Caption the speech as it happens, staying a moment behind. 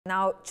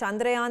Now,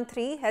 Chandrayaan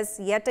 3 has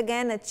yet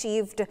again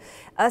achieved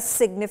a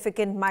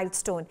significant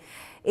milestone.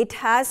 It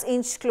has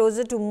inched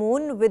closer to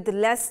Moon with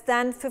less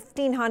than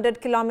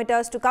 1500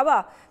 kilometers to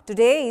cover.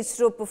 Today,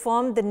 ISRO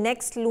performed the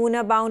next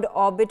lunar-bound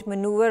orbit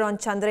maneuver on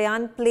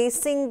Chandrayaan,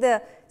 placing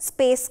the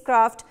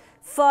spacecraft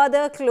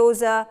further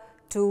closer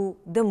to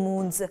the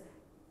Moon's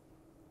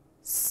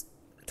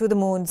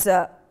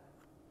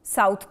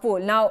South Pole.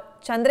 Now,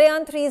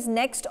 Chandrayaan 3's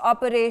next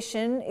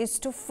operation is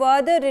to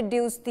further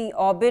reduce the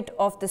orbit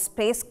of the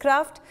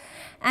spacecraft,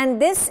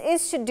 and this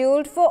is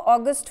scheduled for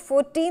August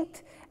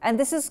 14th, and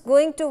this is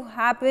going to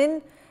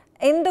happen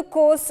in the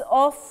course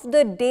of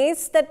the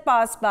days that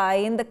pass by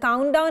in the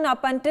countdown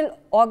up until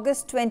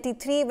August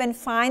 23, when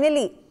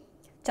finally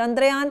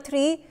Chandrayaan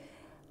 3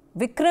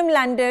 Vikram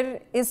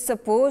lander is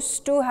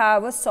supposed to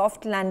have a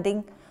soft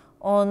landing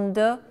on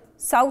the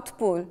South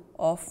Pole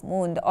of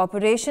Moon. The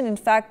operation, in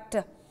fact,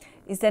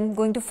 is then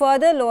going to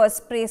further lower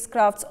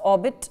spacecraft's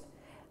orbit,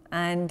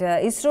 and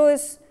ISRO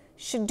is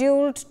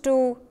scheduled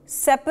to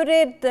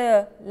separate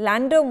the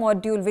lander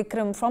module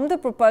Vikram from the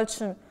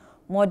propulsion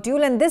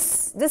module, and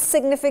this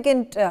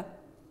significant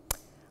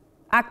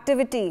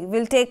activity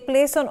will take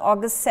place on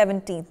August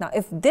 17th. Now,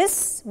 if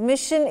this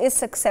mission is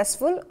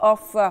successful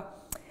of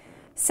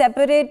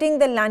separating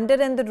the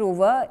lander and the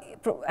rover,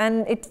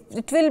 and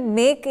it will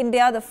make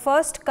India the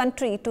first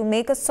country to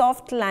make a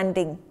soft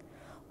landing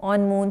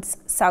on Moon's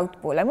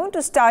South Pole. I'm going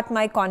to start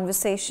my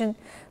conversation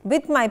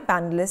with my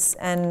panelists,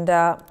 and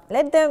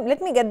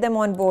let me get them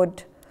on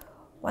board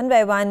one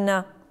by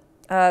one.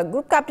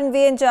 Group Captain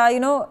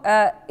Vijay,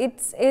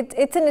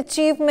 it's an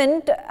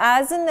achievement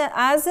as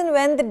and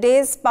when the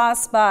days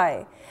pass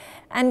by,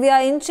 and we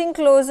are inching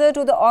closer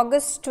to the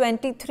August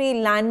 23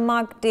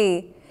 landmark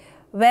day,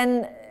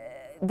 when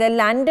the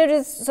lander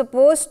is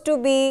supposed to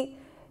be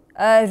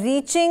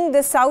reaching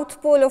the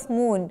South Pole of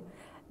Moon.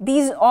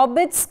 These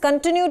orbits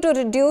continue to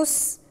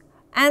reduce,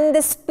 and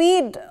the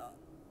speed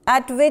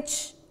at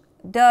which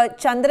the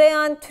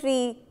Chandrayaan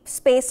 3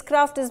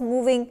 spacecraft is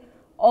moving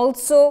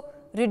also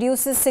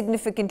reduces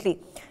significantly.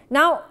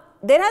 Now,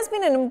 there has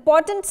been an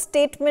important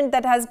statement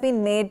that has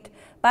been made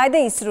by the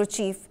ISRO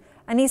chief,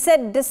 and he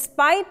said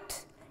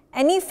despite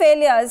any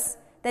failures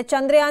that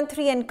Chandrayaan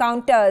 3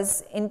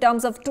 encounters in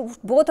terms of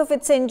both of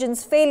its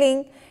engines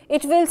failing,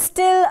 it will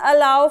still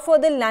allow for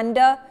the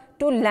lander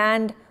to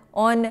land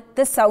on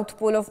the South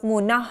Pole of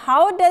Moon. Now,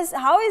 how is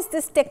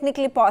this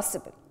technically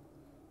possible?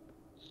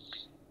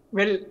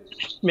 Well,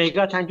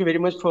 Megha, thank you very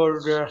much for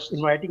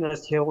inviting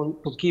us here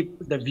to keep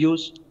the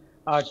views,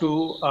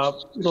 to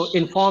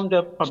inform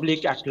the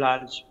public at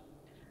large.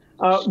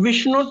 We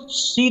should not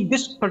see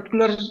this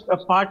particular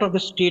part of the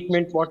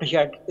statement what he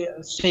had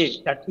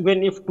said, that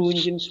even if two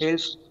engines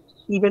fails,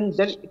 even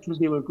then it will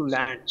be able to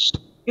land.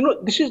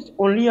 This is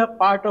only a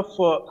part of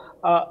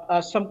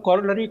some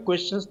corollary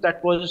questions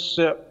that was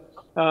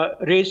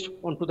raised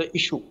onto the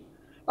issue.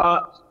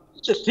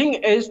 The thing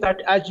is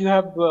that, as you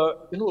have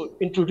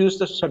introduced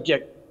the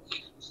subject,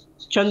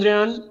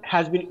 Chandrayaan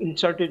has been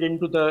inserted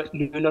into the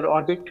lunar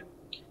orbit.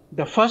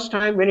 The first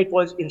time when it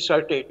was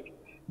inserted,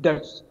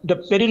 the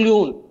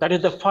perihelion, that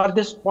is the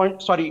farthest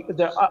point, sorry,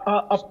 the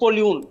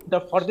apollyon,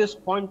 the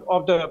farthest point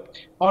of the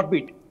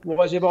orbit,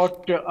 was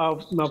about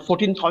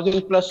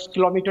 14,000 plus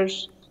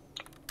kilometers.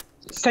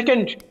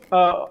 Second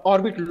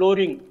orbit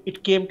lowering,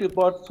 it came to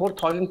about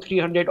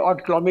 4,300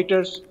 odd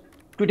kilometers.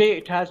 Today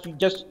it has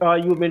just,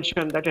 you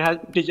mentioned that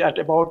it is at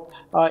about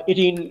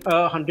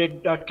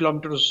 1,800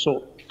 kilometers or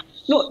so.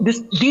 No,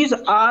 these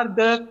are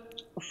the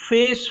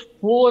phase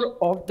 4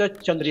 of the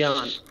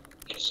Chandrayaan.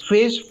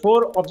 Phase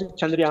 4 of the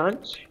Chandrayaan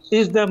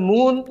is the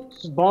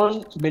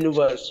moon-bound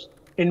maneuvers,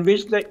 in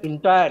which the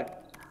entire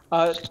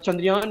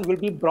Chandrayaan will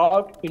be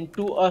brought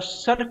into a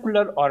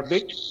circular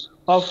orbit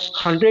of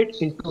 100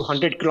 into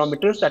 100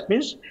 kilometers. That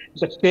means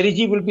the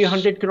perigee will be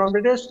 100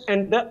 kilometers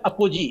and the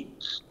apogee,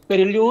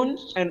 perihelion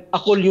and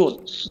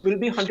apollyon, will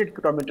be 100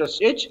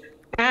 kilometers each,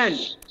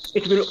 and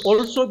it will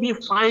also be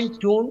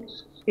fine-tuned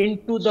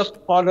into the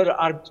polar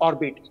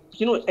orbit,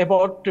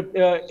 about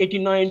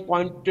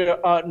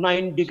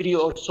 89.9 degree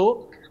or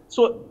so.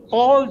 So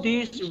all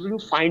these will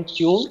be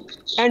fine-tuned,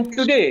 and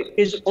today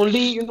is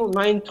only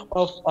 9th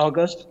of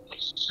August.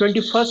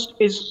 21st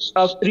is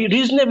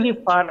reasonably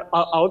far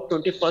out,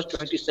 21st,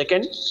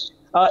 22nd.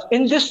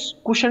 In this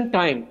cushion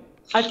time,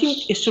 I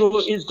think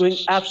ISRO is going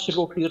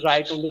absolutely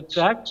right on the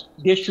track.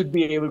 They should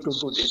be able to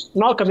do this.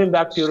 Now, coming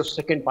back to your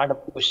second part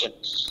of the question.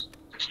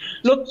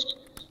 Look,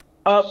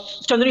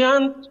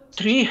 Chandrayaan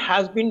 3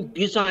 has been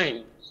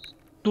designed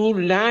to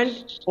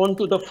land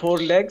onto the 4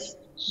 legs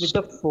with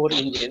the 4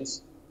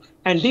 engines.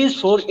 And these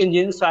 4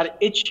 engines are,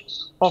 each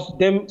of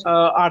them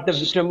are the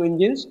Vikram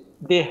engines.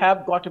 They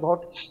have got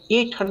about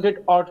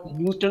 800 odd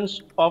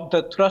newtons of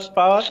the thrust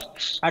power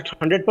at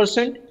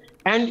 100%,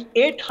 and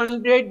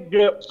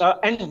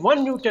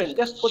 801 newton,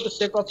 just for the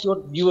sake of your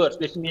viewers,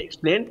 let me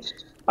explain.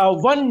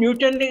 1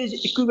 newton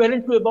is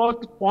equivalent to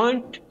about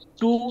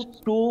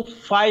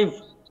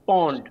 0.225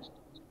 pound.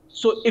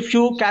 So if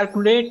you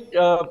calculate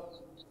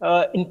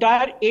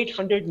entire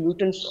 800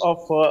 newtons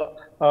of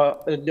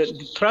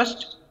the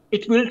thrust,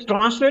 it will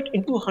translate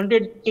into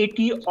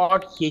 180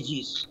 odd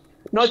kgs.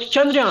 Now,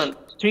 Chandrayaan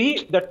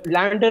 3, the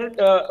lander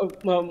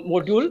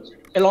module,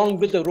 along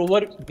with the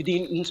rover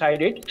within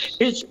inside it,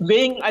 is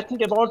weighing, I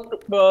think,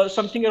 about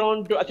something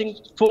around, I think,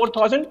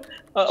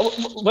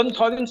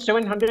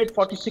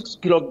 1,746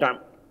 kilogram.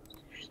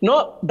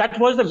 No, that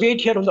was the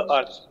weight here on the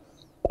Earth.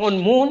 On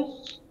Moon,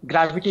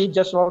 gravity is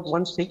just about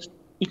 1/6.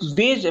 It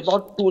weighs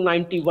about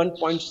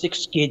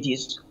 291.6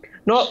 kgs.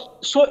 Now,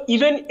 so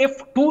even if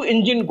two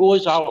engine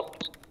goes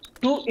out,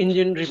 two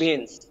engine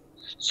remains.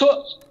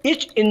 So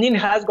each engine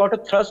has got a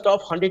thrust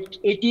of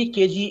 180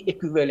 kg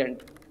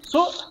equivalent.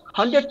 So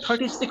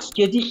 136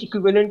 kg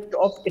equivalent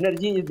of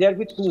energy is there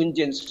with two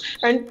engines.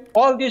 And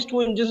all these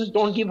two engines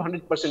don't give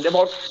 100%.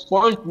 About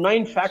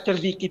 0.9 factor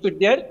we keep it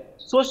there.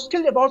 So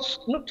still about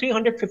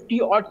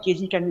 350 odd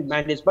kg can be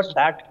managed, but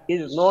that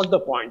is not the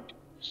point.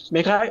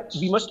 Megha,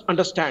 we must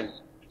understand,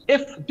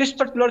 if this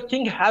particular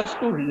thing has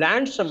to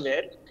land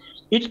somewhere,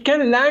 it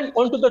can land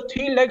onto the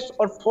 3 legs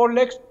or 4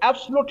 legs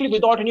absolutely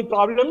without any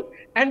problem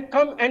and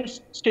come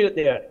and stay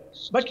there.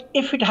 But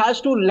if it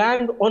has to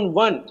land on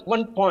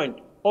one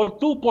point or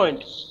 2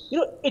 points,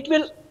 it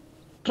will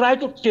try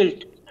to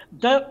tilt.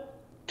 The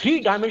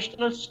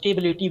 3-dimensional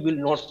stability will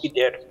not be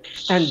there,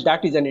 and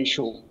that is an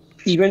issue.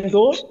 Even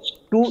though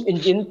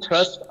 2-engine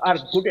thrusts are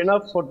good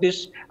enough for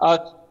this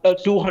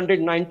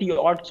 290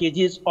 odd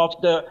kgs of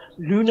the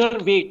lunar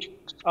weight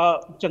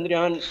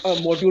Chandrayaan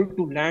module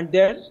to land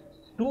there,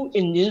 2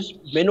 engines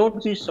may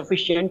not be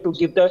sufficient to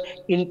give the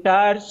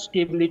entire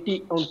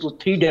stability onto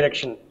 3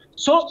 direction.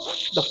 So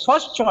the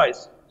first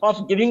choice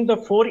of giving the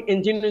 4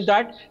 engine is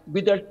that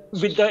with the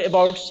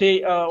about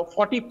say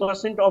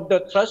 40% of the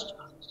thrust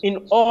in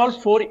all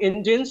 4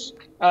 engines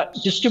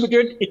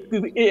distributed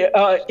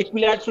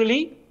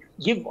equilaterally,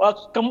 give a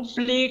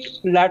complete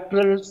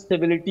lateral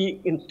stability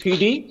in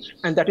 3D,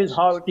 and that is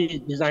how it is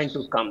designed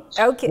to come.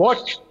 Okay.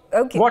 What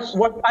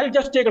I'll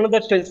just take another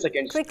 10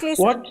 seconds. Quickly,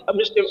 what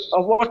Mr.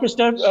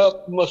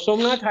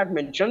 Somnath had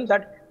mentioned,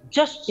 that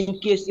just in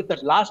case if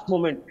that last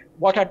moment,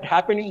 what had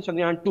happened in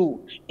Chandrayaan 2,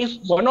 if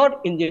one odd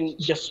engine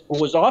just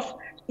goes off,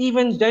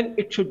 even then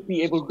it should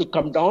be able to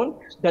come down,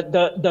 that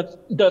the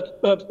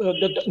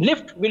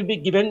lift will be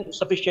given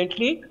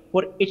sufficiently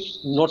for it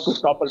not to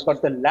topple,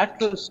 but the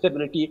lateral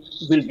stability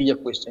will be a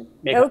question.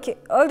 Megha. Okay,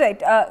 all right.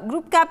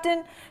 Group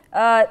Captain,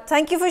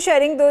 thank you for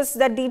sharing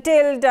that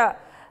detailed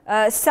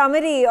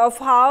summary of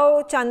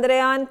how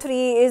Chandrayaan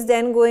 3 is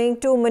then going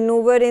to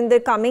maneuver in the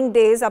coming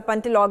days up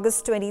until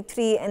August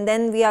 23, and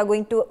then we are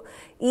going to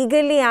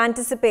eagerly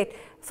anticipate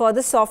for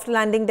the soft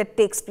landing that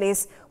takes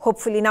place,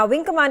 hopefully. Now,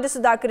 Wing Commander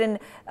Sudhakaran,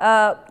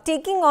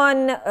 taking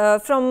on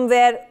from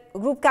where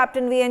Group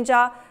Captain V.N.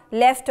 Jha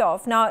left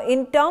off. Now,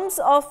 in terms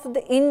of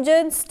the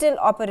engine still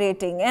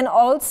operating, and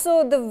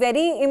also the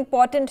very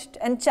important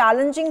and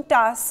challenging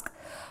task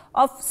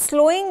of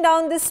slowing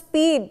down the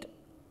speed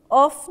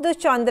of the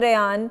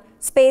Chandrayaan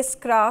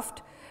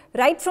spacecraft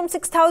right from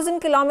 6,000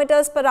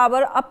 kilometers per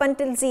hour up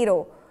until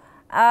 0.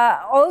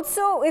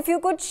 Also, if you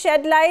could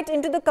shed light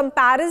into the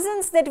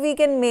comparisons that we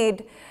can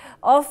make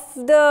of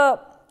the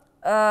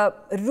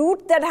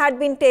route that had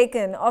been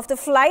taken, of the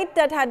flight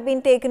that had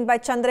been taken by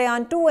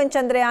Chandrayaan 2 and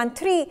Chandrayaan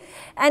 3,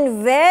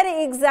 and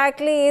where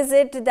exactly is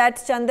it that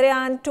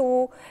Chandrayaan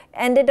 2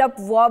 ended up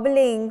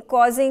wobbling,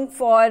 causing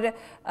for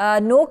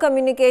no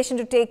communication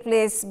to take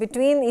place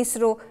between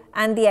ISRO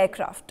and the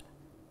aircraft?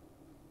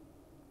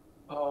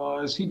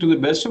 See, to the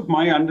best of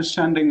my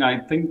understanding, I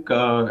think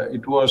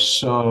it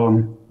was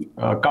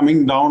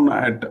coming down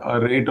at a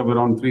rate of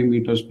around 3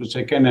 meters per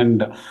second,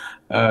 and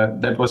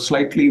that was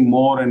slightly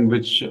more, and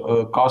which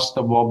caused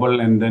the wobble,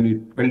 and then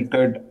it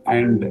tilted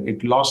and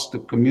it lost the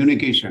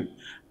communication.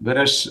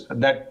 Whereas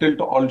that tilt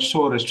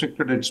also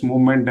restricted its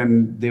movement,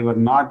 and they were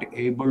not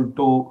able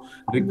to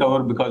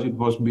recover because it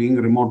was being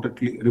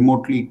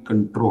remotely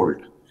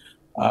controlled.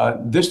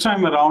 This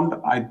time around,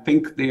 I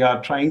think they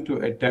are trying to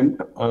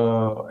attempt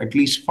at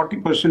least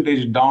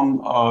 40%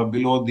 down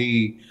below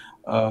the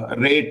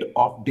rate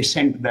of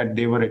descent that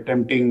they were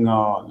attempting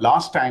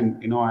last time,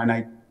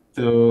 and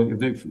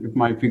if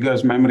my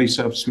figures memory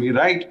serves me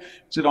right,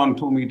 it's around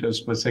 2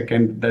 meters per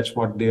second. That's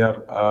what they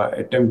are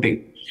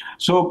attempting.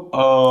 So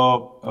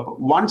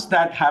once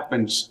that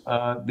happens,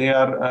 they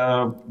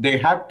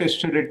have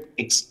tested it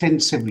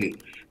extensively.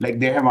 Like,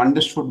 they have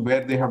understood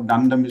where they have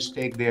done the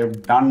mistake. They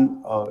have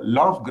done a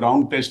lot of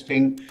ground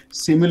testing,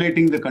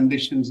 simulating the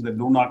conditions, the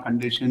lunar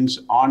conditions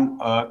on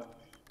Earth.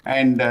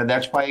 And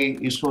that's why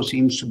ISRO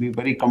seems to be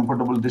very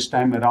comfortable this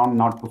time around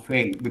not to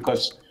fail,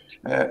 because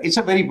it's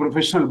a very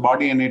professional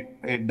body, and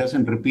it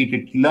doesn't repeat.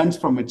 It learns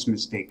from its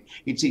mistake.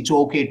 It's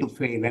okay to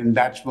fail, and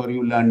that's where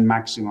you learn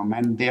maximum.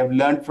 And they have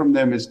learned from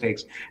their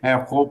mistakes. And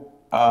I hope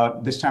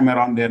this time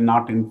around they're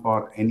not in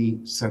for any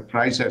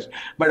surprises.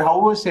 But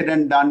however said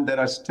and done, there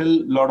are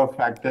still a lot of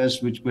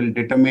factors which will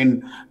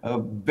determine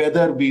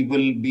whether we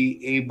will be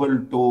able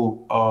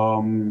to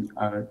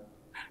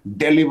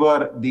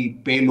deliver the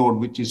payload,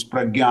 which is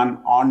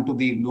Pragyan, onto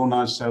the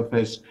lunar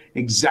surface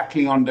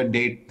exactly on the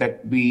date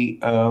that we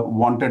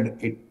wanted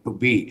it to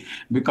be.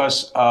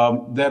 Because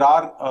there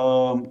are,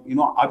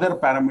 other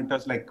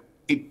parameters like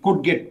it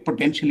could get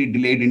potentially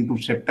delayed into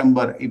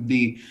September if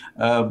the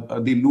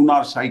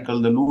lunar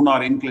cycle, the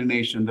lunar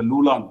inclination, the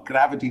lunar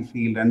gravity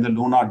field, and the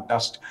lunar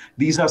dust.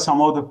 These are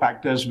some of the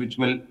factors which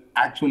will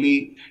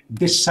actually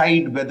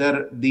decide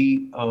whether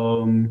the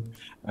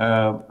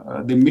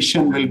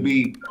mission will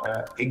be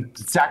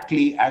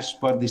exactly as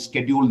per the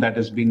schedule that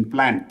has been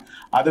planned.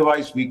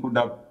 Otherwise, we could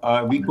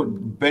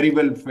very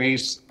well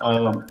face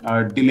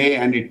a delay,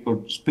 and it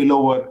could spill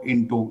over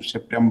into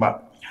September.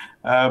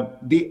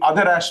 The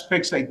other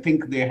aspects, I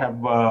think they have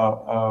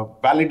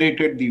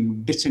validated the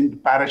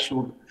descent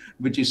parachute,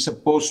 which is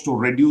supposed to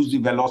reduce the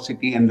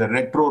velocity, and the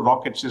retro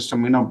rocket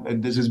system.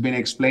 This has been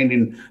explained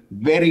in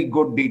very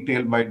good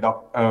detail by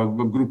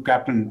Group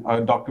Captain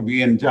Dr.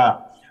 V.N.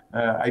 Jha.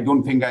 I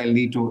don't think I'll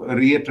need to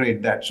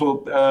reiterate that.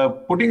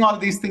 So putting all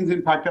these things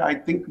in factor, I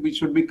think we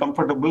should be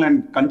comfortable,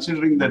 and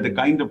considering that the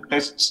kind of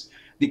tests,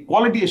 the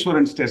quality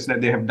assurance tests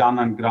that they have done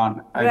on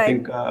ground, I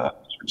think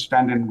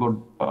stand in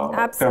good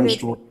terms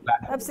to plan.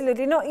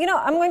 Absolutely. No,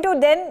 I'm going to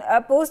then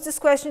pose this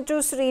question to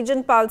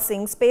Srijan Pal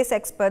Singh, space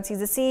experts. He's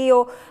the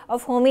CEO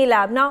of Homi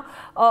Lab. Now,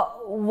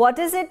 what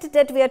is it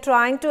that we are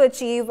trying to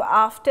achieve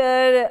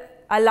after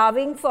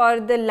allowing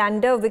for the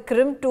lander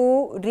Vikram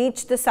to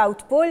reach the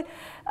South Pole?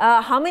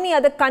 How many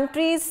other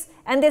countries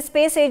and their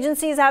space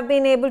agencies have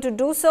been able to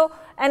do so?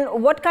 And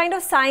what kind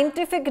of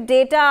scientific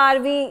data are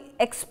we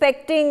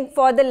expecting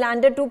for the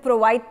lander to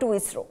provide to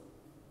ISRO?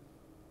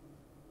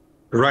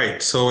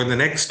 Right. So in the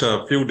next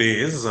few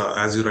days,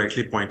 as you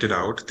rightly pointed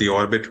out, the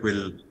orbit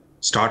will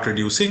start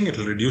reducing. It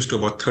will reduce to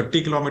about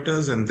 30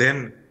 kilometers. And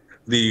then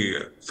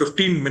the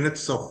 15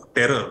 minutes of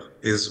terror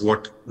is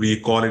what we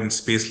call in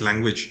space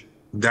language.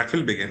 That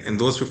will begin. In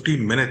those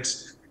 15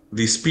 minutes,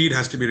 the speed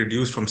has to be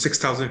reduced from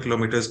 6,000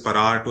 kilometers per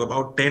hour to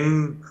about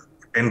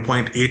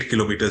 10.8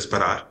 kilometers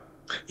per hour,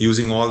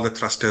 using all the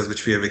thrusters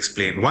which we have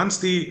explained. Once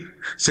the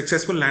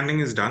successful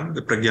landing is done,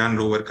 the Pragyan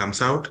rover comes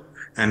out,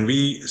 and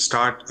we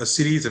start a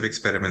series of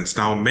experiments.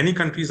 Now, many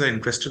countries are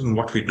interested in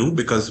what we do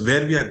because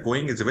where we are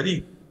going is a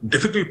very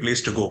difficult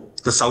place to go,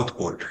 the South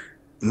Pole.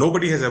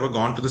 Nobody has ever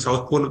gone to the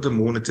South Pole of the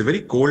moon. It's a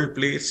very cold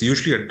place,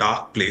 usually a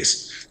dark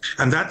place.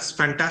 And that's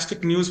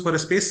fantastic news for a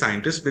space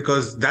scientist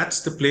because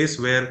that's the place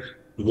where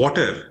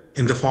water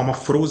in the form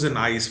of frozen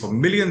ice for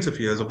millions of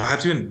years or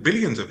perhaps even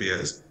billions of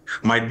years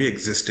might be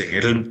existing.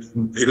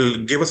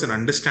 It'll give us an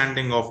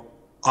understanding of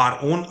our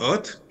own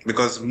Earth,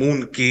 because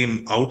moon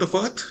came out of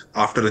Earth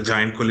after a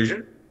giant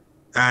collision.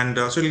 And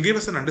so it'll give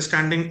us an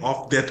understanding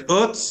of that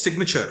Earth's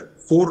signature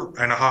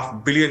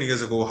 4.5 billion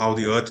years ago, how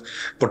the Earth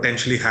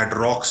potentially had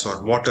rocks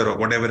or water or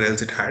whatever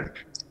else it had.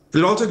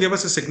 It'll also give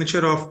us a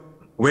signature of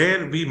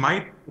where we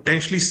might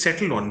potentially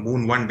settle on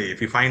moon one day. If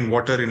we find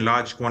water in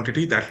large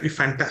quantity, that'll be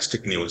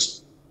fantastic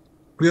news.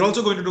 We're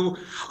also going to do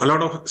a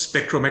lot of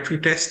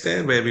spectrometry tests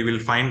there, where we will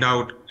find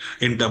out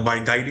by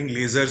guiding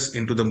lasers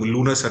into the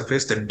lunar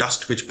surface, the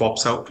dust which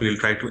pops out, we'll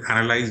try to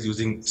analyze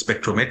using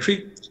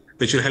spectrometry,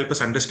 which will help us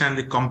understand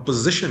the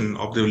composition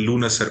of the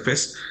lunar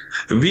surface.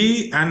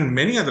 We and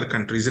many other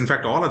countries, in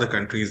fact, all other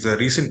countries, the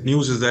recent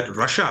news is that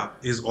Russia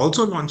is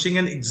also launching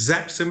an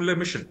exact similar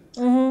mission.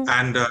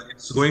 And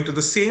it's going to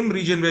the same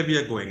region where we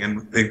are going,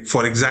 and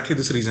for exactly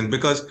this reason,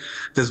 because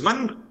there's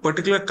one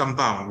particular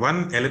compound,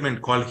 one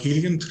element called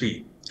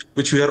helium-3,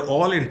 which we are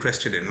all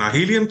interested in. Now,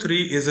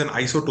 helium-3 is an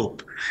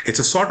isotope. It's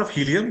a sort of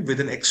helium with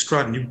an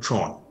extra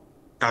neutron.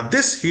 Now,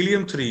 this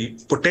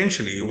helium-3,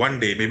 potentially one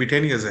day, maybe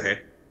 10 years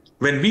ahead,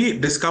 when we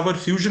discover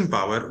fusion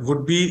power,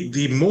 would be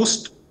the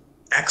most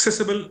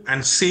accessible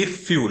and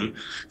safe fuel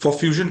for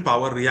fusion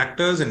power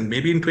reactors. And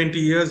maybe in 20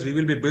 years, we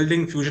will be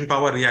building fusion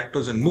power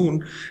reactors on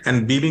moon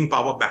and beaming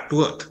power back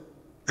to Earth.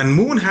 And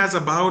moon has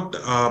about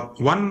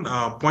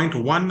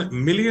 1.1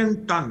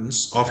 million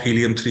tons of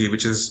helium-3,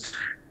 which is,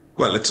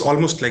 well, it's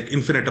almost like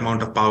infinite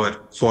amount of power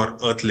for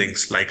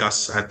Earthlings like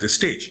us at this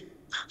stage.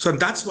 So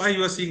that's why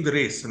you are seeing the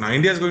race. Now,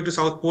 India is going to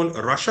South Pole,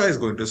 Russia is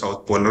going to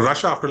South Pole.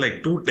 Russia, after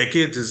like 2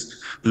 decades,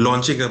 is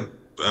launching a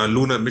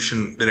lunar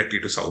mission directly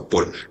to South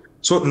Pole.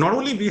 So not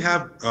only we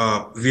are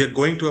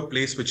going to a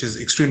place which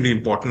is extremely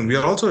important, we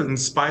are also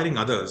inspiring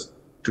others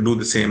to do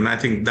the same. And I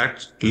think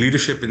that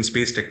leadership in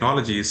space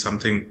technology is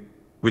something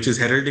which is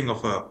heralding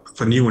of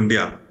a new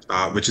India,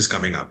 which is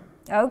coming up.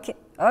 Okay.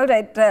 All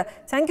right.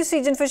 Thank you,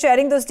 Srijan, for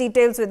sharing those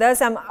details with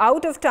us. I'm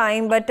out of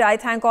time, but I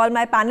thank all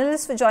my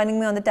panelists for joining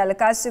me on the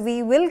telecast. So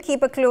we will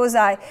keep a close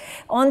eye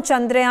on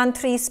Chandrayaan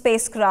 3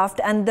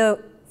 spacecraft and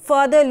the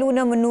further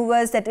lunar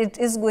maneuvers that it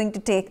is going to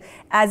take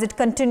as it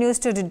continues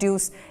to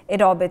reduce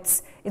its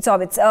orbits.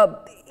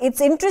 It's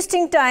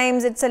interesting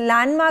times. It's a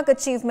landmark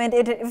achievement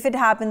if it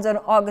happens on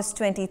August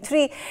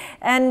 23.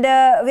 And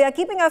we are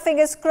keeping our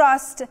fingers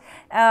crossed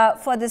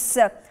for this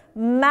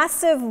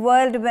massive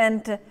world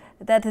event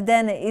that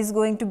then is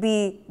going to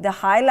be the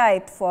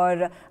highlight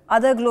for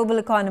other global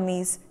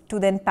economies to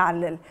then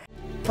parallel.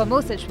 For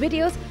more such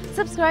videos,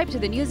 subscribe to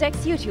the NewsX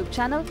YouTube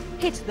channel,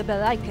 hit the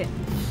bell icon.